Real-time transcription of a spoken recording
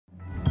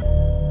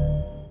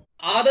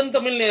ஆதன்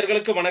தமிழ்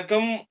நேயர்களுக்கு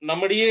வணக்கம்.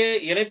 நம்முடைய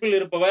இணைப்பில்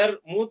இருப்பவர்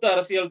மூத்த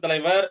அரசியல்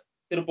தலைவர்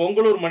திரு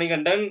பொங்கலூர்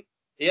மணிகண்டன்.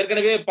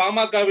 ஏற்கனவே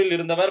பாமகவில்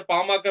இருந்தவர்,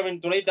 பாமகவின்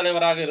துணைத்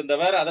தலைவராக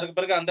இருந்தவர். அதற்கு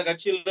பிறகு அந்த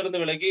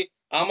கட்சியிலிருந்து விலகி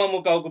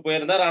அமமுகவுக்கு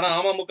போயிருந்தார். ஆனா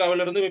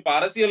அமமுகவிலிருந்து இப்ப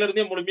அரசியல்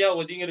இருந்தே முழுமையா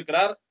ஒதுங்கி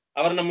இருக்கிறார்.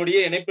 அவர்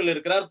நம்முடைய இணைப்பில்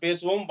இருக்கிறார்.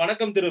 பேசுவோம்.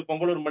 வணக்கம் திரு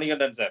பொங்கலூர்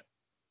மணிகண்டன் சார்.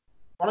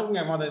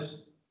 வணக்கங்க மாதேஷ்,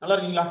 நல்லா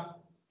இருக்கீங்களா?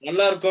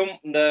 நல்லா இருக்கும்.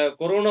 இந்த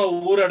கொரோனா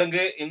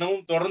ஊரடங்கு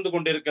இன்னமும் தொடர்ந்து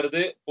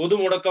கொண்டிருக்கிறது. பொது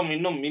முடக்கம்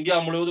இன்னும் இந்தியா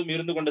முழுவதும்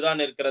இருந்து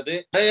கொண்டுதான் இருக்கிறது.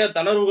 நிறைய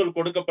தளர்வுகள்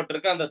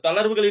கொடுக்கப்பட்டிருக்கு. அந்த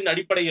தளர்வுகளின்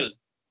அடிப்படையில்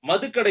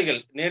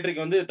மதுக்கடைகள்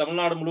நேற்றைக்கு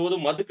தமிழ்நாடு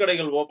முழுவதும்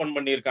மதுக்கடைகள் ஓபன்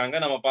பண்ணியிருக்காங்க.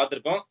 நம்ம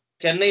பார்த்திருக்கோம்.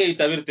 சென்னையை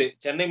தவிர்த்து,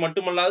 சென்னை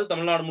மட்டுமல்லாது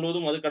தமிழ்நாடு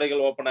முழுவதும்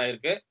மதுக்கடைகள் ஓபன்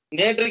ஆயிருக்கு.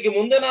 நேற்றைக்கு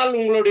முந்த நாள்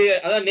உங்களுடைய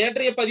அதாவது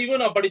நேற்றைய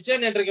பதிவு நான்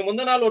படிச்சேன். நேற்றைக்கு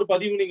முந்த நாள் ஒரு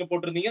பதிவு நீங்க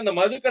போட்டிருந்தீங்க. அந்த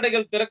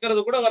மதுக்கடைகள்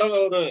திறக்கிறது கூட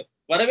ஒரு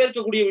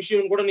வரவேற்கக்கூடிய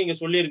விஷயம் கூட நீங்க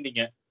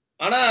சொல்லியிருந்தீங்க.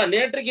 ஆனா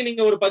நேற்றைக்கு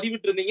நீங்க ஒரு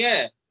பதிவிட்டு இருந்தீங்க,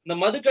 இந்த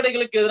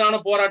மதுக்கடைகளுக்கு எதிரான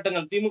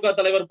போராட்டங்கள், திமுக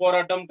தலைவர்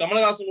போராட்டம்,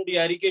 கமலஹாசனுடைய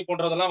அறிக்கை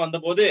போன்றதெல்லாம்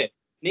வந்தபோது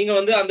நீங்க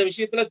அந்த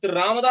விஷயத்துல திரு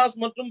ராமதாஸ்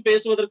மற்றும்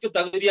பேசுவதற்கு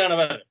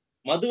தகுதியானவர்,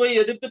 மதுவை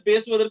எதிர்த்து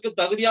பேசுவதற்கு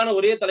தகுதியான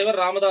ஒரே தலைவர்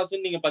ராமதாஸ்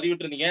நீங்க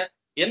பதிவிட்டு இருந்தீங்க.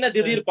 என்ன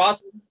திடீர்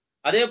பாசம்?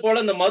 அதே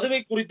போல இந்த மதுவை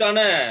குறித்தான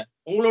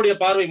உங்களுடைய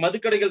பார்வை,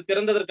 மதுக்கடைகள்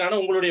திறந்ததற்கான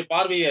உங்களுடைய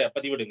பார்வையை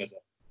பதிவிடுங்க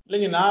சார்.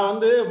 இல்லைங்க,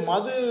 நான்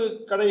மது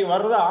கடை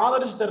வர்றத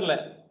ஆதரிச்சு தரல.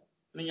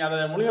 நீங்க அதை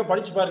முழுமையா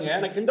படிச்சு பாருங்க.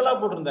 நான் கிண்டலா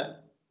போட்டிருந்தேன்.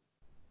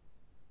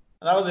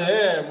 அதாவது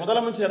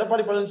முதலமைச்சர்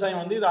எடப்பாடி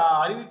பழனிசாமி இதை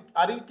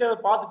அறிவிக்க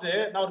பார்த்துட்டு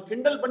நான் ஒரு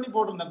கிண்டல் பண்ணி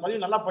போட்டிருந்தேன்.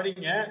 பதிவு நல்லா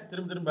படிங்க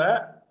திரும்ப திரும்ப.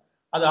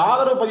 அது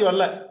ஆதரவு பதிவு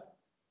அல்ல.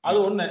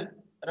 அது ஒண்ணு.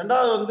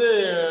 ரெண்டாவது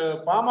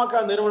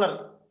பாமக நிறுவனர்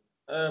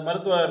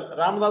மருத்துவர்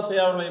ராமதாஸ்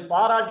ஐயா அவர்களை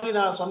பாராட்டி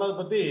நான் சொன்னதை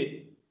பத்தி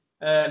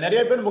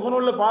நிறைய பேர்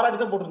முகநூல்ல பாராட்டி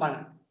தான் போட்டிருந்தாங்க.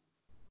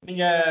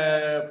 நீங்க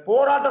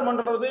போராட்டம்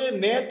பண்றது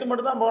நேத்து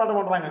மட்டும் தான்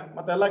போராட்டம் பண்றாங்க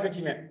மற்ற எல்லா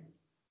கட்சியுமே.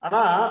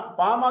 ஆனா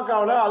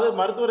பாமகவுல அது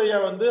மருத்துவர் ஐயா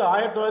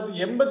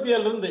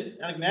 1987 இருந்து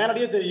எனக்கு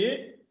நேரடியா தெரியும்,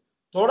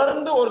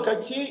 தொடர்ந்து ஒரு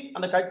கட்சி,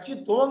 அந்த கட்சி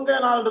துவங்க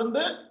நாள்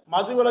இருந்து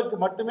மதுவிலக்கு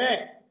மட்டுமே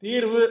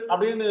தீர்வு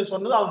அப்படின்னு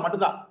சொன்னது அவர்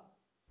மட்டும்தான்.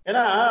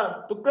 ஏன்னா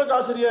துக்ளக்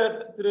ஆசிரியர்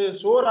திரு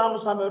சோ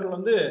ராமசாமி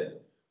அவர்கள்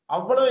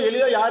அவ்வளவு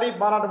எளிதா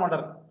யாரையும் பாராட்ட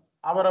மாட்டார்.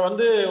 அவரை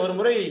ஒரு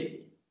முறை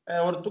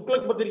ஒரு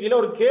துக்ளக்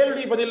பத்திரிகையில ஒரு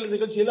கேள்வி பதில்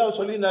நிகழ்ச்சியில அவர்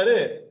சொல்லியிருந்தாரு,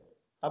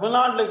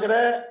 தமிழ்நாட்டில் இருக்கிற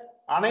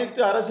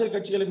அனைத்து அரசியல்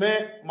கட்சிகளுமே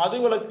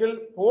மதுவிலக்கில்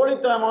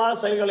போலித்தனமான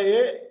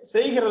செயல்களையே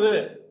செய்கிறது.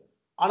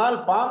 ஆனால்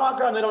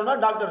பாமக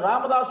நிறுவனர் டாக்டர்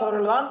ராமதாஸ்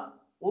அவர்கள் தான்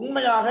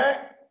உண்மையாக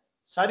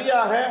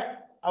சரியாக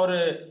அவர்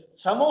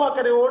சமூக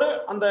அக்கறையோடு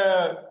அந்த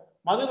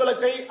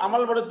மதுவிலக்கை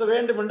அமல்படுத்த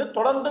வேண்டும் என்று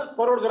தொடர்ந்து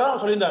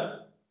குரல் சொல்லியிருந்தார்.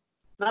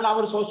 நான்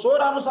அவர் சோ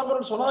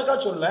ராமசாமி சொன்னதுக்காக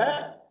சொல்ல,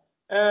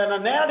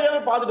 நான்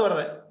நேரடியாவே பார்த்துட்டு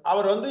வர்றேன்.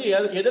 அவர்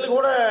எதில்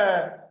கூட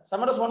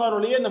சமரசம் பண்ண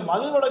வழியே இந்த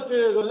மதுவிலக்கு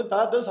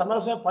தரத்து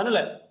சமரசம்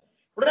பண்ணல.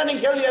 உடனே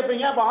நீங்க கேள்வி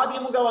கேட்பீங்க, அப்ப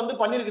அதிமுக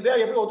பண்ணிருக்குதே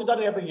எப்படி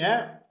ஒத்துட்டாரு கேட்பீங்க.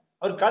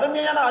 அவர்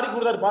கடுமையான அறிக்கை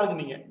கொடுத்தாரு பாருங்க.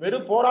 நீங்க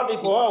வெறும் போராட்டம்,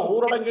 இப்போ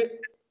ஊரடங்கு.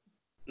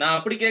 நான்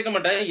அப்படி கேட்க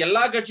மாட்டேன்.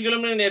 எல்லா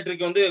கட்சிகளுமே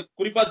நேற்றைக்கு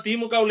குறிப்பா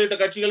திமுக உள்ளிட்ட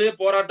கட்சிகளே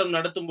போராட்டம்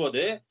நடத்தும்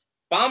போது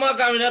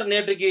பாமகவினர்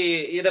நேற்றைக்கு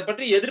இதை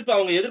பற்றி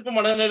அவங்க எதிர்ப்பு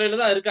மனநிலையில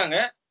தான் இருக்காங்க.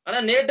 ஆனா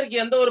நேற்றைக்கு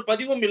எந்த ஒரு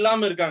பதிவும்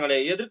இல்லாம இருக்காங்களே,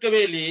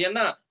 எதிர்க்கவே இல்லையே.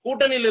 ஏன்னா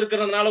கூட்டணியில்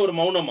இருக்கிறதுனால ஒரு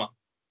மௌனமா?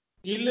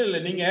 இல்ல,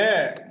 நீங்க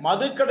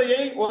மதுக்கடையை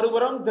ஒரு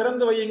புறம்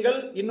திறந்து வையுங்கள்,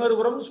 இன்னொரு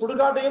புறம்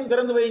சுடுகாட்டையும்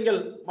திறந்து வையுங்கள்.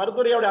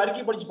 மருத்துவரையோட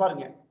அறிக்கை படிச்சு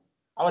பாருங்க.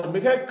 அவர்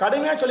மிக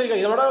கடுமையா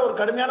சொல்லியிருக்கார். இதோட ஒரு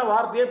கடுமையான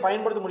வார்த்தையை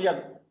பயன்படுத்த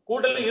முடியாது.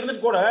 கூட்டணியில்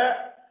இருந்துட்டு கூட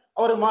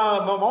அவர்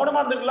மௌனமா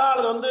இருந்திருக்கலாம்,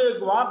 அல்லது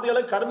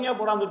வார்த்தைகளை கடுமையா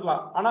போடாம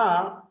இருக்கலாம். ஆனா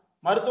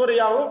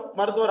மருத்துவரையாவும்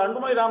மருத்துவர்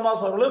அன்புமணி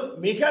ராமதாஸ் அவர்களும்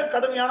மிக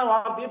கடுமையான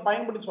வார்த்தையை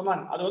பயன்படுத்தி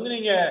சொன்னாங்க. அது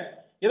நீங்க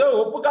ஏதோ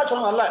ஒப்புக்கா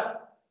சொன்னது அல்ல.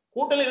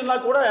 கூட்டணி இருந்தா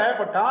கூட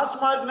இப்ப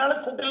டாஸ்மார்க்னால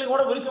கூட்டணி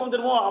கூட விரிசம்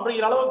வந்துருமோ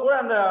அப்படிங்கிற அளவு கூட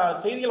அந்த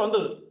செய்திகள்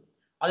வந்தது.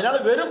 அதனால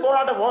வெறும்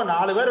போராட்டம்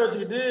 4 பேர்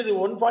வச்சுக்கிட்டு இது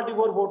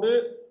 144 போட்டு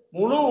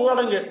முழு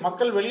ஊரடங்கு,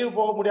 மக்கள் வெளியே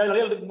போக முடியாத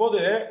நிலையில்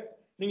இருக்கும்போது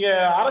நீங்க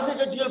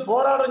அரசியல் கட்சிகள்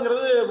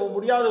போராடுங்கிறது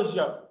முடியாத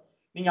விஷயம்.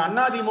 நீங்க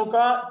அதிமுக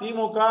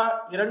திமுக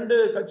 2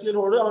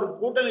 கட்சிகளோடு அவர்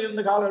கூட்டணி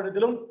இருந்த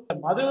காலகட்டத்திலும்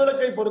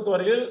மதுவிலக்கை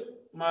பொறுத்தவரையில்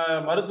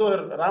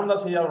மருத்துவர்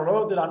ராமதாஸ் ஐயா அவர்களோ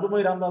திரு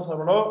அன்புமணி ராமதாஸ்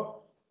அவர்களோ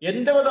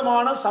எந்த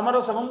விதமான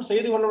சமரசமும்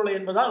செய்து கொள்ளவில்லை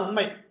என்பதுதான்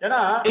உண்மை. ஏன்னா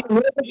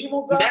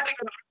திமுக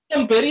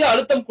பெரிய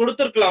அழுத்தம்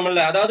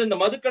கொடுத்திருக்கலாம்ல. அதாவது இந்த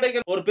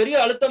மதுக்கடைகள் ஒரு பெரிய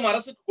அழுத்தம்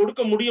அரசுக்கு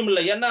கொடுக்க முடியும் இல்ல.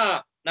 ஏன்னா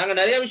நாங்க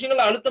நிறைய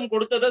விஷயங்கள் அழுத்தம்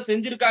கொடுத்ததை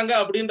செஞ்சிருக்காங்க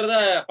அப்படின்றத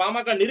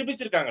பாமக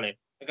நிரூபிச்சிருக்காங்களே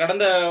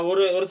கடந்த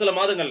ஒரு சில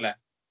மாதங்கள்ல.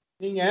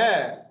 நீங்க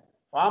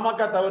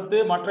பாமக தவிர்த்து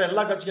மற்ற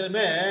எல்லா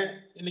கட்சிகளுமே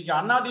இன்னைக்கு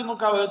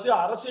அதிமுக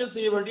அரசியல்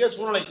செய்ய வேண்டிய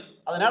சூழ்நிலை.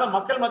 அதனால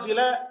மக்கள்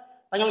மத்தியில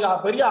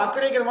தங்களுக்கு பெரிய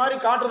அக்கறைக்கிற மாதிரி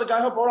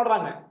காட்டுறதுக்காக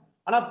போராடுறாங்க.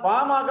 ஆனா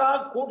பாமக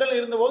கூட்டணி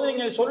இருந்த போது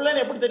நீங்க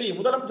சொல்லன்னு எப்படி தெரியும்?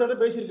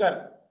 முதலமைச்சர்கிட்ட பேசியிருக்காரு,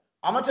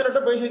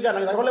 அமைச்சர்கிட்ட பேசியிருக்காரு,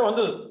 எனக்கு தகவலே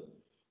வந்தது.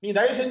 நீங்க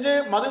தயவு செஞ்சு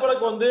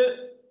மதுவிலக்கு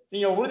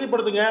நீங்க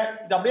உறுதிப்படுத்துங்க,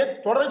 இது அப்படியே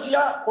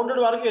தொடர்ச்சியா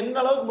கொண்டுடுவாருக்கு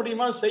என்ன அளவுக்கு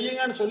முடியுமா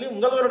செய்யுங்கன்னு சொல்லி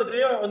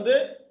முதல்வரிடத்திலேயே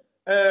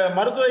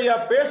மருத்துவ ஐயா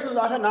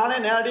பேசுனதாக நானே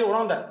நேரடி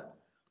உணர்ந்தேன்.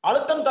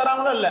 அழுத்தம்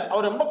தராமலும் இல்ல,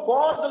 அவர் ரொம்ப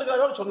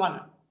கோபத்திற்காக சொன்னாங்க.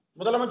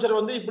 முதலமைச்சர்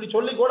இப்படி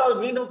சொல்லி கூட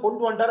அவர் மீண்டும்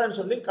கொண்டு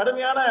வந்துட்டாருன்னு சொல்லி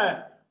கடுமையான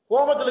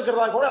கோபத்தில்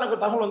இருக்கிறதா கூட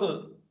எனக்கு தகவல் வந்தது.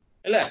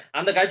 இல்ல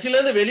அந்த கட்சியில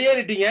இருந்து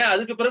வெளியேறிட்டீங்க,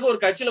 அதுக்கு பிறகு ஒரு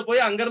கட்சியில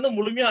போய் அங்க இருந்து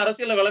முழுமையா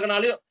அரசியல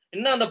விலகினாலும்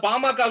இன்னும் அந்த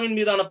பாமகவின்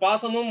மீதான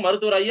பாசமும்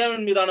மருத்துவர்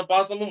ஐயாவின் மீதான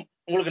பாசமும்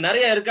உங்களுக்கு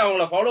நிறைய இருக்கு.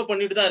 அவங்கள ஃபாலோ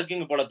பண்ணிட்டு தான்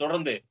இருக்கீங்க போல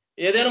தொடர்ந்து.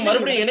 ஏதேனும்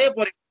மறுபடியும் இணைய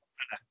போறீங்க?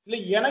 இல்ல,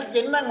 எனக்கு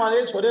என்ன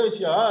மகேஷ் ஒரே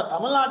விஷயம்,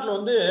 தமிழ்நாட்டுல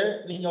வந்து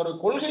நீங்க ஒரு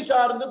கொள்கை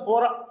சார்ந்து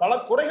பல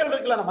குறைகள்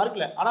இருக்குல்ல, நான்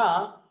மறுக்கல. ஆனா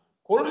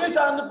கொள்கை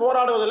சார்ந்து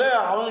போராடுவதில்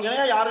அவங்க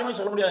இணையா யாருமே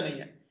சொல்ல முடியாது.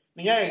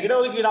 நீங்க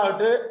இடஒதுக்கீடு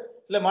ஆகட்டும்,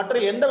 இல்ல மற்ற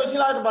எந்த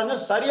விஷயம் பாருங்க,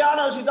 சரியான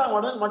விஷயத்த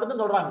அவங்க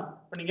மட்டும்தான் சொல்றாங்க.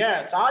 இப்ப நீங்க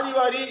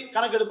சாதிவாரி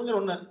கணக்கெடுப்புங்கிற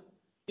ஒண்ணு,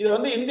 இது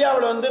வந்து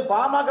இந்தியாவில் வந்து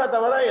பாமக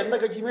தவிர எந்த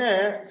கட்சியுமே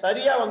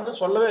சரியா வந்து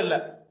சொல்லவே இல்லை.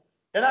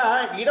 ஏன்னா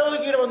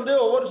இடஒதுக்கீடு வந்து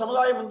ஒவ்வொரு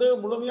சமுதாயம் வந்து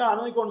முழுமையா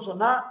அனுமதிக்கணும்னு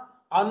சொன்னா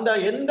அந்த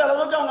எந்த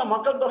அளவுக்கு அவங்க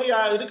மக்கள் தொகை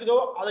இருக்குதோ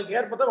அதுக்கு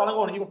ஏற்பட்ட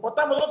வழங்கணும். இப்ப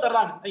 19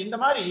 தர்றாங்க. இந்த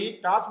மாதிரி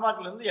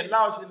டாஸ்மாக்ல இருந்து எல்லா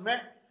விஷயத்துமே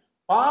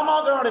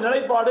பாமகனுடைய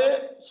நிலைப்பாடு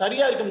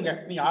சரியா இருக்குங்க.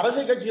 நீங்க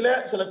அரசியல் கட்சியில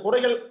சில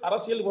குறைகள்,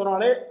 அரசியல்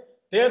போனாலே,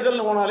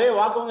 தேர்தல் போனாலே,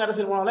 வாக்கு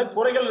அரசியல் போனாலே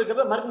குறைகள்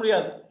இருக்கிறத மறுக்க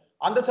முடியாது.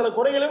 அந்த சில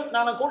குறைகளும்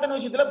நான் கூட்டணி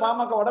விஷயத்துல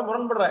பாமகவோட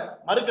முரண்படுறேன்,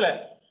 மறுக்கல.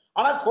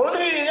 ஆனா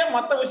கொள்கை ரீதியா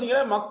மற்ற விஷயங்கள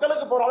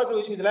மக்களுக்கு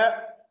போராடக்கூடிய விஷயத்துல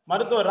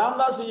மருத்துவர்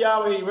ராமதாஸ்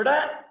ஐயாவை விட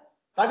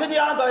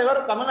தகுதியான தலைவர்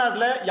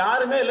தமிழ்நாட்டுல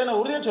யாருமே இல்லைன்னு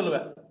உறுதியா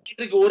சொல்லுவேன்.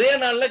 ஒரே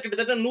நாள்ல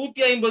கிட்டத்தட்ட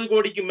 150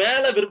 கோடிக்கு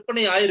மேல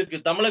விற்பனை ஆயிருக்கு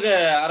தமிழக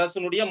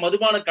அரசனுடைய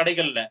மதுபான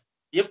கடைகள்ல.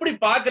 எப்படி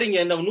பாக்குறீங்க?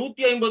 இந்த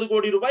 150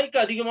 கோடி ரூபாய்க்கு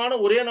அதிகமான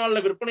ஒரே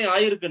நாள்ல விற்பனை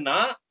ஆயிருக்குன்னா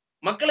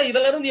மக்களை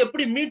இதுல இருந்து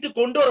எப்படி மீட்டு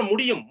கொண்டு வர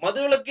முடியும்?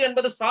 மதுவிலக்கு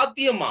என்பது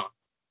சாத்தியமா?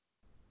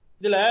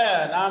 இதுல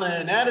நான்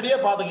நேரடியா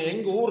பாத்துங்க,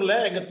 எங்க ஊர்ல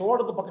எங்க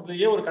தோட்டத்து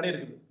பக்கத்துலயே ஒரு கடை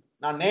இருக்குது.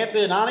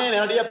 நானே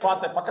நேரடியா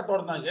பார்த்தேன்,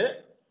 பக்கத்தோட்டத்தாங்க.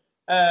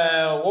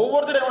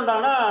 ஒவ்வொருத்தரும் என்ன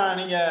பண்றாங்கன்னா,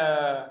 நீங்க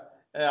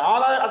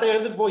ஆதார் அட்டை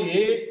எடுத்துட்டு போய்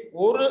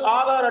ஒரு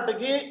ஆதார்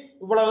அட்டைக்கு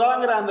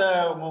இவ்வளவுதாங்கிற அந்த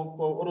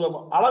ஒரு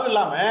அளவு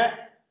இல்லாம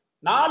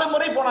 4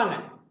 முறை போனாங்க.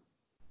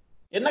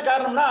 என்ன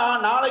காரணம்னா,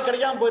 நாளை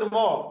கிடைக்காம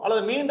போயிருமோ,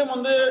 அல்லது மீண்டும்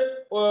வந்து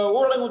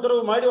ஊரடங்கு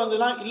உத்தரவு மறுபடியும்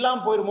வந்ததுன்னா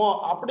இல்லாம போயிருமோ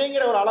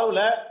அப்படிங்கிற ஒரு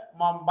அளவுல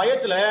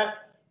பயத்துல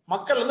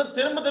மக்கள் வந்து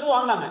திரும்ப திரும்ப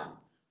வாங்கினாங்க.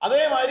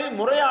 அதே மாதிரி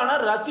முறையான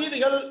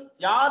ரசீதுகள்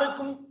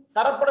யாருக்கும்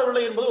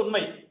தரப்படவில்லை என்பது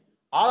உண்மை.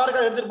 ஆதார்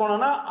கார்டு எடுத்துட்டு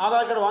போனோம்னா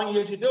ஆதார் கார்டு வாங்கி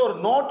வச்சுட்டு ஒரு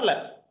நோட்ல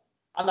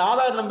அந்த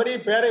ஆதார் நம்பரை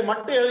பேரை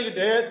மட்டும்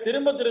எழுதிக்கிட்டு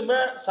திரும்ப திரும்ப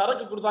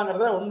சரக்கு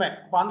கொடுத்தாங்கிறத உண்மை.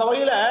 இப்ப அந்த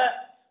வகையில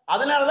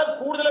அதனாலதான்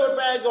கூடுதல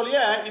விற்பனை,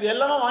 இது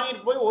எல்லாமே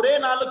வாங்கிட்டு போய் ஒரே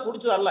நாள்ல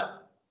குடிச்சது அல்ல.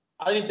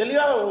 அது நீ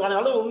தெளிவா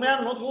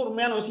உண்மையான 100%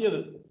 உண்மையான விஷயம்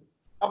அது.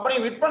 அப்படி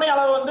விற்பனை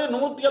அளவு வந்து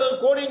 170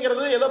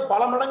 கோடிங்கிறது ஏதோ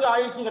பல மடங்கு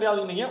ஆயிடுச்சு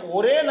கிடையாது. நீங்க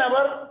ஒரே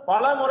நபர்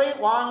பல முறை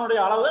வாங்கக்கூடிய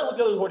அளவு தான்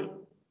 170 கோடி.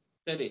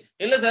 சரி,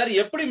 இல்ல சார்,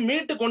 எப்படி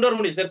மீட்டு கொண்டு வர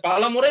முடியும் சார்?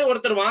 பல முறை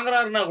ஒருத்தர்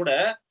வாங்குறாருன்னா கூட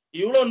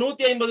இவ்வளவு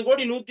 150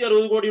 கோடி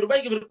 160 கோடி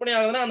ரூபாய்க்கு விற்பனை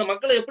ஆகுதுன்னா அந்த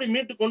மக்களை எப்படி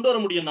மீட்டு கொண்டு வர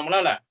முடியும்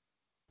நம்மளால?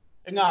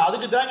 எங்க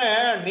அதுக்கு தாங்க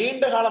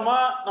நீண்ட காலமா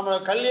நம்ம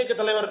கல் இயக்க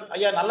தலைவர்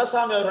ஐயா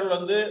நல்லசாமி அவர்கள்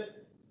வந்து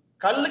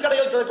கல்லு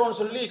கடைகள் திறக்கணும்னு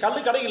சொல்லி, கல்லு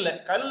கடை இல்ல,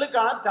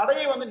 கல்லுக்கான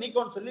தடையை வந்து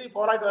நீக்கணும்னு சொல்லி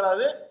போராடி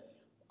வராது.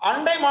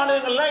 அண்டை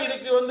மாநிலங்கள்ல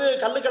இதுக்கு வந்து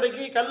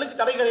கல்லுக்கு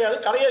தடை கிடையாது,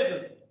 கடையே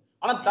இருக்குது.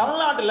 ஆனா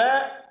தமிழ்நாட்டுல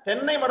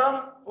தென்னை மரம்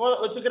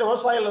வச்சுக்கிற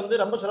விவசாயிகள்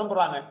வந்து ரொம்ப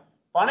சிரமப்படுறாங்க.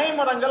 பனை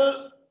மரங்கள்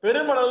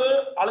பெருமளவு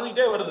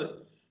அழிஞ்சுக்கிட்டே வருது.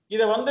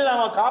 இதை வந்து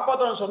நாம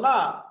காப்பாற்றணும்னு சொன்னா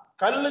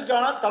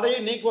கல்லுக்கான தடையை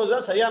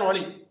நீக்குவதுதான் சரியான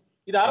வழி.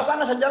 இது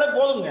அரசாங்கம் செஞ்சாலே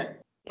போதுங்க.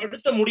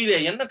 நிறுத்த முடியல.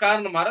 என்ன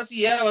காரணம்? அரசு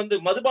ஏன் வந்து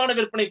மதுபான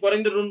விற்பனை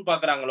குறைந்துடும்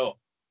பாக்குறாங்களோ?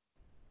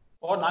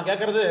 நான்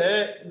கேட்கறது,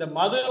 இந்த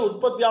மது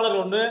உற்பத்தியாளர்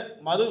ஒண்ணு,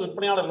 மது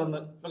விற்பனையாளர் ஒண்ணு,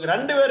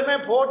 ரெண்டு பேருமே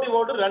போட்டி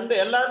போட்டு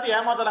எல்லாத்தையும்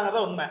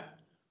ஏமாத்துறாங்க உண்மை.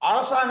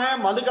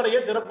 அரசாங்கம் மது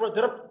கடையை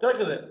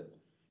திறக்குது,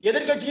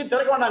 எதிர்கட்சிக்கு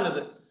திறக்க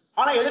வேண்டாங்குது.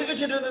 ஆனா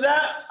எதிர்கட்சியில இருந்த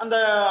அந்த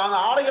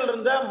ஆலைகள்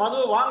இருந்த மது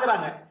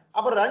வாங்குறாங்க.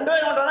 அப்புறம் 2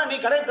 பேரும் பண்றாங்க, நீ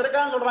கடையை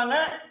திறக்கான்னு சொல்றாங்க,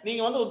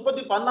 நீங்க வந்து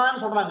உற்பத்தி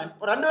பண்ணான்னு சொல்றாங்க.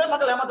 2 பேரும்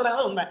மக்கள்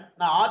ஏமாத்துறாங்க உண்மை.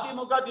 நான்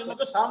அதிமுக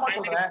திமுக சமமா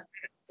சொல்றேன்.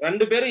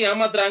 2 பேரும்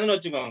ஏமாத்துறாங்கன்னு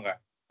வச்சுக்கோங்க.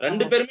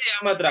 2 பேருமே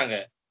ஏமாத்துறாங்க.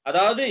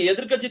 அதாவது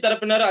எதிர்க்கட்சி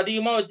தரப்பினர்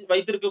அதிகமா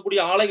வைத்திருக்கக்கூடிய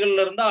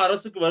ஆலைகள்ல இருந்தா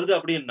அரசுக்கு வருது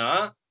அப்படின்னா,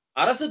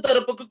 அரசு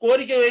தரப்புக்கு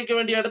கோரிக்கை வைக்க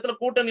வேண்டிய இடத்துல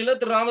கூட்டணியில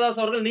திரு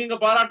ராமதாஸ் அவர்கள், நீங்க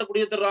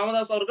பாராட்டக்கூடிய திரு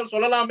ராமதாஸ் அவர்கள்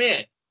சொல்லலாமே.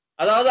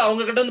 அதாவது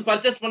அவங்க கிட்ட இருந்து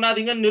பர்ச்சேஸ்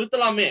பண்ணாதீங்கன்னு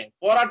நிறுத்தலாமே.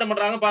 போராட்டம்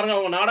பண்றாங்க பாருங்க,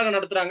 அவங்க நாடகம்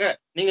நடத்துறாங்க,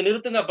 நீங்க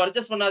நிறுத்துங்க,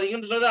 பர்ச்சேஸ்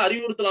பண்ணாதீங்கன்றத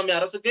அறிவுறுத்தலாமே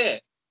அரசுக்கு.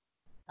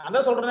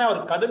 அதான் சொல்றேன்,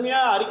 அவர்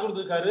கடுமையா அறிக்கை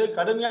கொடுத்திருக்காரு,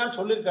 கடுமையா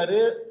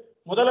சொல்லியிருக்காரு,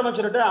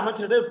 முதலமைச்சர்கிட்ட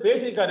அமைச்சர்கிட்ட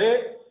பேசியிருக்காரு.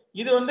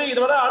 இது வந்து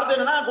இதுவரை அடுத்து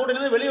என்னன்னா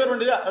கூட்டணி வெளியே வர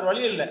வேண்டியது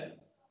வழி இல்லை.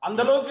 அந்த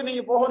அளவுக்கு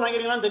நீங்க போக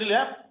நினைக்கிறீங்களான்னு தெரியல.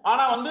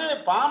 ஆனா வந்து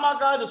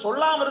பாமக இது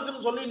சொல்லாம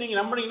இருக்குன்னு சொல்லி நீங்க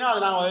நம்புனீங்கன்னா அதை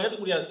நான் ஏற்க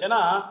முடியாது. ஏன்னா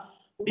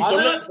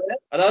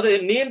அதாவது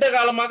நீண்ட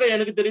காலமாக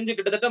எனக்கு தெரிஞ்சு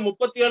கிட்டத்தட்ட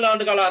 37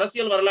 ஆண்டு கால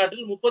அரசியல்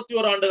வரலாற்றில்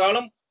 31 ஆண்டு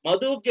காலம்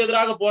மதுவுக்கு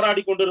எதிராக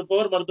போராடி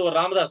கொண்டிருப்பவர் மருத்துவர்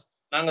ராமதாஸ்.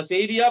 நாங்க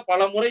செய்தியா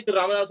பல முறை திரு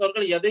ராமதாஸ்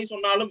அவர்கள் எதை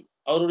சொன்னாலும்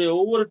அவருடைய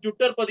ஒவ்வொரு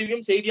ட்விட்டர்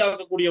பதிவையும்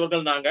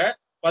செய்தியாக்கக்கூடியவர்கள் நாங்க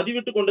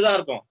பதிவிட்டு கொண்டுதான்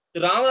இருக்கோம்.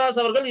 திரு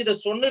ராமதாஸ் அவர்கள் இதை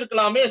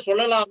சொன்னிருக்கலாமே,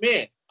 சொல்லலாமே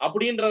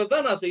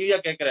அப்படின்றதான் நான் செய்தியா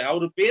கேட்கிறேன்.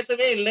 அவரு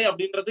பேசவே இல்லை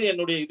அப்படின்றது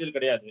என்னுடைய இதில்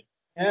கிடையாது.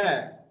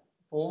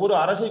 ஒவ்வொரு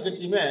அரசியல்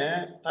கட்சியுமே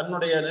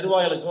தன்னுடைய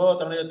நிர்வாகிகளுக்கோ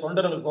தன்னுடைய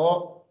தொண்டர்களுக்கோ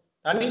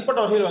தனிப்பட்ட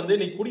வகையில் வந்து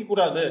நீ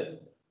குடிக்கூடாது,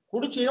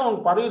 குடிச்சீங்கன்னா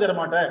உனக்கு பதவி தர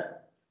மாட்டேன்,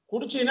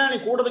 குடிச்சீங்கன்னா நீ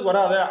கூட்டத்துக்கு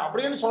வராத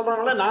அப்படின்னு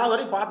சொல்றவங்கள நான்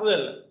வரை பார்த்ததே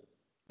இல்லை.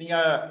 நீங்க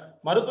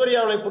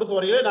மருத்துவரியாவை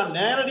பொறுத்தவரையில நான்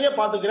நேரடியா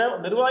பாத்துக்கிறேன்.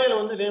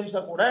 நிர்வாகிகள் வந்து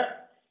நியமிச்சா கூட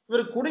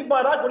இவர்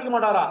குடிப்பாரா குடிக்க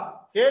மாட்டாரா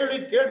கேள்வி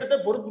கேட்டுட்டு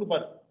பொறுப்பு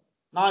கொடுப்பாரு.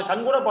 நான்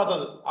கண் கூட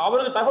பார்த்தது.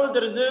 அவருக்கு தகவல்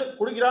தெரிஞ்சு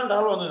குடிக்கிறான்னு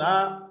தகவல் வந்ததுன்னா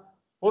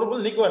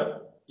பொறுப்பு நீக்குவார்.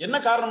 என்ன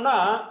காரணம்னா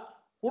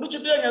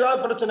குடிச்சிட்டு அங்க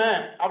ஏதாவது பிரச்சனை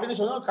அப்படின்னு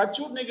சொன்னா கட்சி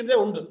விட்டு நீக்கிறதே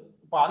உண்டு.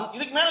 இப்ப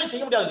இதுக்கு மேல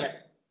செய்ய முடியாதுங்க.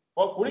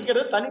 இப்போ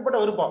குடிக்கிறது தனிப்பட்ட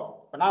விருப்பம்.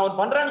 இப்ப நான் ஒரு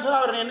பண்றேன்னு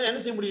சொன்னா அவர் என்ன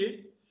என்ன செய்ய முடியும்?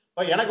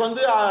 இப்ப எனக்கு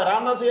வந்து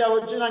ராமதாஸ் ஐயா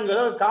வச்சு நாங்க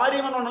ஏதாவது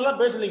காரியமான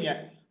எல்லாம் பேசலீங்க.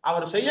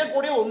 அவர்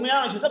செய்யக்கூடிய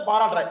உண்மையான விஷயத்த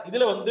பாராட்டுறேன்.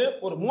 இதுல வந்து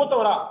ஒரு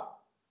மூத்தவரா,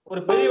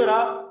 ஒரு பெரியவரா,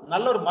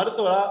 நல்ல ஒரு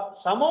மருத்துவரா,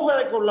 சமூக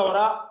இலக்கு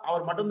உள்ளவரா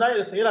அவர் மட்டும்தான்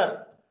இதை செய்யறாரு.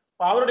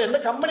 இப்ப அவருடைய எந்த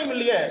கம்பெனியும்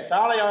இல்லையே,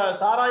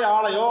 சாராய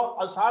ஆலையோ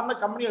அது சார்ந்த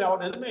கம்பெனி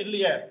அவர் எதுவுமே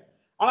இல்லையே.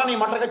 ஆனா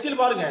நீங்க மற்ற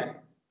கட்சியில் பாருங்க,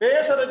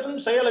 பேசுறதுக்கும்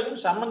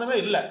செயலுக்கும் சம்பந்தமே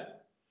இல்லை.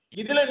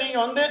 இதுல நீங்க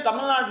வந்து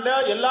தமிழ்நாட்டுல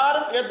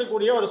எல்லாரும்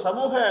ஏற்கக்கூடிய ஒரு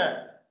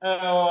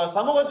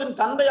சமூகத்தின்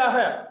தந்தையாக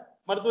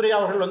மருத்துவரையா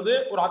அவர்கள் வந்து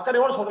ஒரு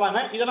அக்கறையோடு சொல்றாங்க.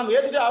 இதை நம்ம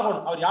ஏற்றுட்டே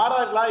ஆகணும். அவர் யாரா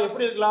இருக்கலாம்,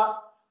 எப்படி இருக்கலாம்,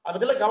 அதை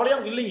பத்தில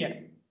கவலையும் இல்லைங்க.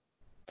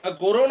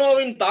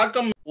 கொரோனாவின்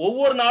தாக்கம்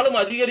ஒவ்வொரு நாளும்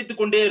அதிகரித்து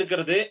கொண்டே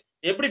இருக்கிறது.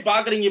 எப்படி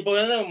பாக்குறீங்க? இப்ப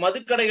வந்து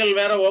மதுக்கடைகள்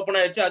வேற ஓபன்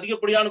ஆயிடுச்சு.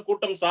 அதிகப்படியான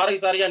கூட்டம் சாறை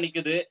சாறையா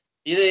நிக்குது.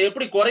 இது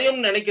எப்படி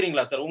குறையும்னு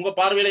நினைக்கிறீங்களா சார்? உங்க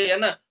பார்வையில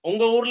என்ன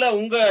உங்க ஊர்ல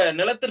உங்க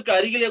நிலத்திற்கு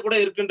அருகிலே கூட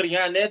இருக்குன்றீங்க.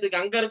 நேத்துக்கு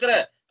அங்க இருக்கிற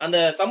அந்த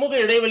சமூக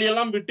இடைவெளி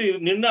எல்லாம் விட்டு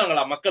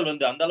நின்னாங்களா மக்கள்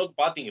வந்து? அந்த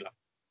அளவுக்கு பாத்தீங்களா?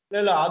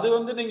 இல்ல அது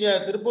வந்து நீங்க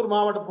திருப்பூர்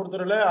மாவட்ட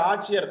பொறுத்தவரையில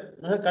ஆட்சியர்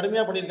மிக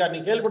கடுமையா பண்ணியிருக்காரு.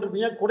 நீங்க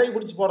கேள்விப்பட்டிருப்பீங்க, குடை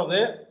பிடிச்சு போறது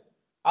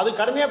அது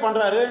கடுமையா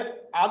பண்றாரு.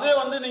 அதே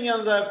வந்து நீங்க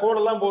அந்த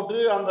கோடெல்லாம் போட்டு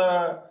அந்த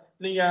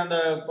நீங்க அந்த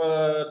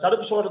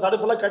தடுப்பு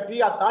எல்லாம் கட்டி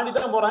அதை தாண்டி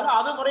தான் போறாங்க.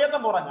 அது முறையா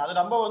தான் போறாங்க. அது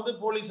நம்ம வந்து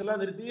போலீஸ்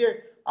எல்லாம் நிறுத்தி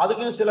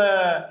அதுக்குன்னு சில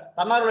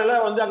தன்னார்வல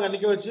எல்லாம் வந்து அங்க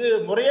நிக்க வச்சு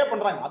முறையே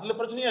பண்றாங்க. அதுல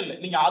பிரச்சனையே இல்லை.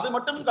 நீங்க அது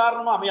மட்டும்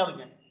காரணமா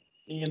அமையாதுங்க.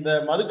 நீங்க இந்த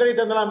மதுக்கடை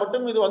தந்தனா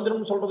மட்டும் இது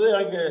வந்துடும் சொல்றது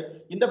எனக்கு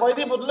இந்த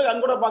பகுதியை பொறுத்தவரை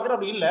கண்கூட பாக்குற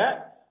அப்படி இல்லை.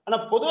 ஆனா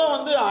பொதுவா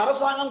வந்து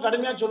அரசாங்கம்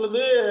கடுமையா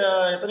சொல்லுது,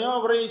 எத்தனையோ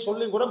முறை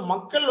சொல்லி கூட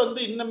மக்கள் வந்து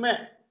இன்னுமே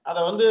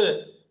அதை வந்து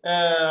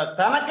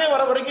தனக்கே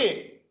வர வரைக்கும்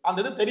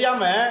அந்த இது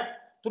தெரியாம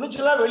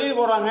துணிச்சலா வெளியே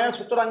போறாங்க,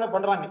 சுத்துறாங்க,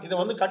 பண்றாங்க. இதை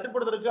வந்து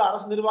கட்டுப்படுத்துறதுக்கு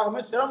அரசு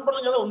நிர்வாகமே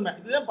சிரமப்படுறதுங்கிறத உண்மை.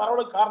 இதுதான்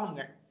பரவலுக்கு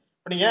காரணம்ங்க.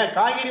 இப்ப நீங்க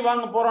காய்கறி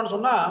வாங்க போறோம்னு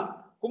சொன்னா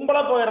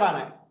கும்பலா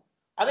போயிடுறாங்க.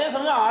 அதே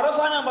சமயம்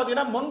அரசாங்கம்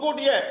பாத்தீங்கன்னா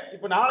முன்கூட்டியே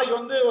இப்ப நாளைக்கு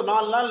வந்து ஒரு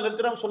 4 நாள்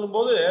நிறுத்துறோம்னு சொல்லும்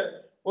போது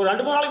ஒரு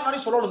 2-3 நாளைக்கு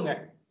முன்னாடி சொல்லணுங்க.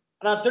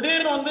 ஆனா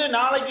திடீர்னு வந்து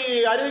நாளைக்கு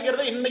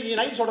அறிவிக்கிறத இன்னைக்கு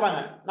நைட் சொல்றாங்க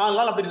 4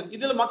 நாள் அப்படி இருக்கு.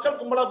 இதுல மக்கள்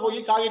கும்பலா போய்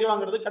காய்கறி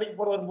வாங்குறது, கடைக்கு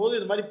போற வரும்போது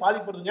இது மாதிரி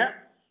பாதிப்படுதுங்க.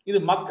 இது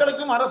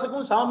மக்களுக்கும்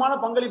அரசுக்கும் சமமான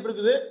பங்களிப்பு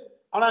இருக்குது.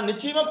 ஆனா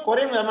நிச்சயமா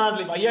குறையும்.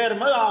 தமிழ்நாட்டில்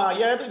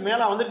 5000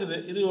 மேல வந்திருக்குது.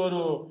 இது ஒரு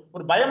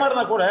ஒரு பயமா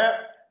இருந்தா கூட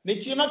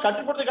நிச்சயமா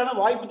கட்டுப்படுறதுக்கான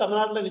வாய்ப்பு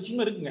தமிழ்நாட்டுல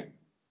நிச்சயமா இருக்குங்க.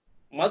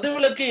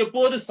 மதுவிலக்கு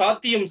எப்போது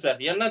சாத்தியம் சார்?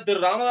 என்ன திரு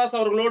ராமதாஸ்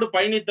அவர்களோடு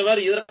பயணித்தவர்,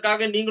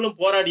 இதற்காக நீங்களும்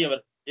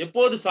போராடியவர்.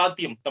 எப்போது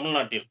சாத்தியம்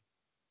தமிழ்நாட்டில்?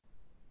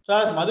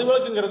 சார்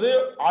மதுவிலக்குங்கிறது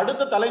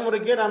அடுத்த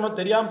தலைமுறைக்கே நாம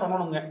தெரியாம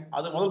பண்ணணுங்க.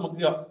 அது முதல்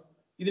முக்கியம்.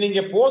 இது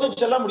நீங்க போது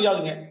செல்ல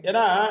முடியாதுங்க.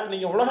 ஏன்னா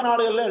நீங்க உலக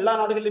நாடுகள்ல எல்லா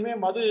நாடுகளிலுமே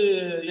மது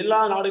எல்லா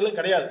நாடுகளும்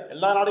கிடையாது.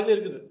 எல்லா நாடுகளும்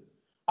இருக்குது.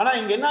 ஆனா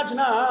இங்க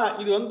என்னாச்சுன்னா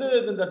இது வந்து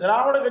இந்த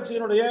திராவிட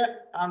கட்சியினுடைய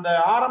அந்த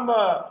ஆரம்ப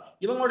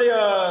இவங்களுடைய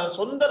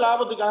சொந்த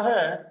லாபத்துக்காக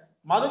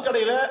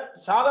மதுக்கடையில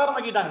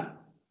சாதாரணமாக்கிட்டாங்க.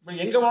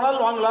 எங்க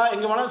வேணாலும் வாங்கலாம்,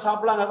 எங்க வேணாலும்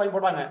சாப்பிடலாம் வாங்கி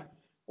போட்டாங்க.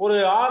 ஒரு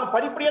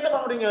படிப்படியா தான்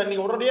பண்ண முடியுங்க.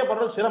 நீங்க உடனடியா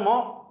பண்றது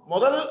சிரமம்.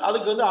 முதல்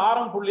அதுக்கு வந்து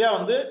ஆரம்ப புள்ளியா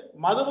வந்து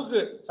மதுவுக்கு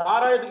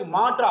சாராயத்துக்கு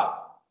மாற்றா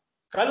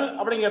கல்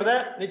அப்படிங்கிறத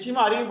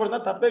நிச்சயமா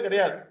அறிமுகப்படுத்த தப்பே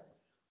கிடையாது.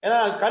 ஏன்னா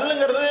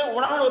கல்லுங்கிறது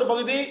உணவின் ஒரு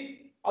பகுதி.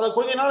 அதை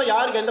குடிக்கிறதுனால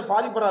யாருக்கு எந்த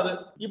பாதிப்பு வராது.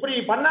 இப்படி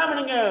பண்ணாம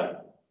நீங்க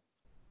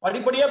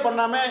படிப்படியா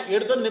பண்ணாம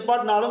எடுத்து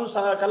நிப்பாட்டினாலும்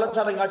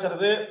கள்ளச்சாரம்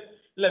காய்ச்சறது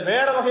இல்ல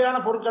வேற வகையான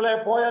பொருட்களை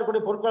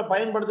போயக்கூடிய பொருட்களை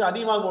பயன்படுத்தி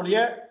அதிகமாக முடிய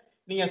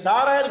நீங்க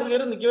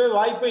சாராயத்துக்கு நிக்கவே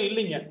வாய்ப்பே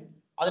இல்லைங்க.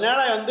 அதனால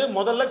வந்து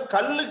முதல்ல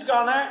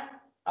கல்லுக்கான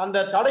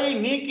அந்த தடையை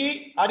நீக்கி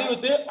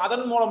அறிவித்து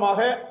அதன் மூலமாக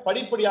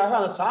படிப்படியாக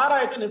அந்த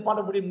சாராயத்தை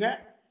நிப்பாட்ட முடியுங்க.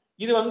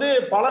 இது வந்து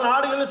பல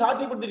நாடுகளில்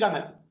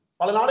சாத்தியப்படுத்திருக்காங்க.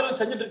 பல நாடுகள்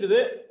செஞ்சுட்டு இருக்குது.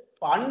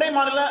 இப்ப அண்டை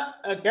மாநில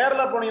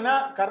கேரளா போனீங்கன்னா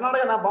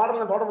கர்நாடகா நான்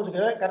பார்டர்ல தோட்டம்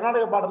வச்சுக்கிறேன்.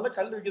 கர்நாடகா பார்டர்ல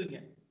கல்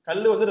விற்குதுங்க.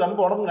 கல் வந்து ரொம்ப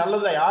உடம்புக்கு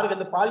நல்லதுதான். யாருக்கு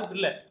எந்த பாதிப்பு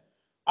இல்லை.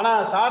 ஆனா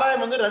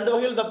சாராயம் வந்து 2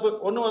 வகையில் தப்பு.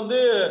 ஒண்ணு வந்து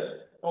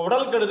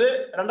உடல் கெடுது.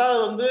 2வது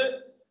வந்து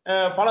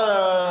பல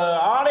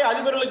ஆடை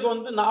அதிபர்களுக்கு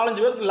வந்து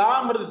 4-5 பேருக்கு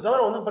லாபம் வருது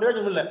தவிர ஒன்றும்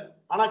பிரயோஜனம் இல்லை.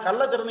 ஆனா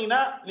கல்ல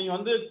திறந்தீங்கன்னா நீங்க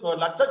வந்து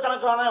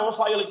லட்சக்கணக்கான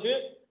விவசாயிகளுக்கு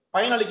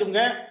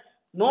பயனளிக்குங்க.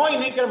 நோய்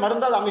நீக்கிற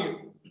மருந்தா அது அமையும்.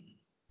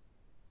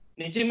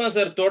 நிச்சயமா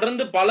சார்.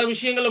 தொடர்ந்து பல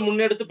விஷயங்களை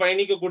முன்னெடுத்து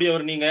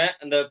பயணிக்கக்கூடியவர் நீங்க.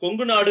 இந்த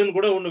கொங்கு நாடுன்னு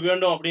கூட ஒண்ணு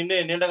வேண்டும் அப்படின்னு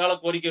நீண்ட கால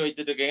கோரிக்கை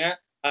வைத்துட்டு இருக்கீங்க.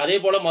 அதே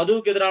போல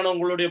மதுவுக்கு எதிரான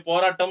உங்களுடைய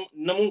போராட்டம்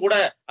இன்னமும் கூட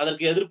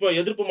அதற்கு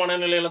எதிர்ப்பு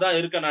மனநிலையில தான்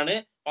இருக்கேன் நானு.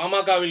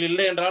 பாமகவில்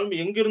இல்லை என்றாலும்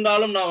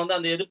எங்கிருந்தாலும் நான் வந்து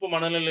அந்த எதிர்ப்பு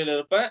மனநிலையில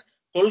இருப்பேன்.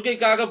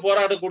 கொள்கைக்காக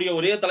போராடக்கூடிய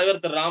ஒரே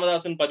தலைவர் திரு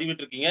ராமதாஸ்ன்னு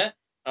பதிவிட்டு இருக்கீங்க.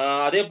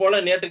 அதே போல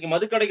நேற்றைக்கு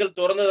மதுக்கடைகள்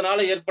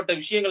திறந்ததுனால ஏற்பட்ட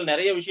விஷயங்கள்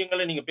நிறைய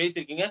விஷயங்களை நீங்க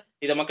பேசியிருக்கீங்க.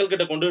 இதை மக்கள்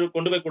கிட்ட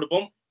கொண்டு போய்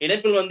கொடுப்போம்.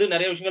 இணைப்பில் வந்து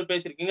நிறைய விஷயங்கள்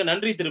பேசியிருக்கீங்க.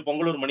 நன்றி திரு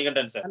பொங்கலூர்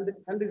மணிகண்டன் சார். நன்றி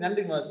நன்றி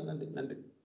நன்றி நன்றி நன்றி.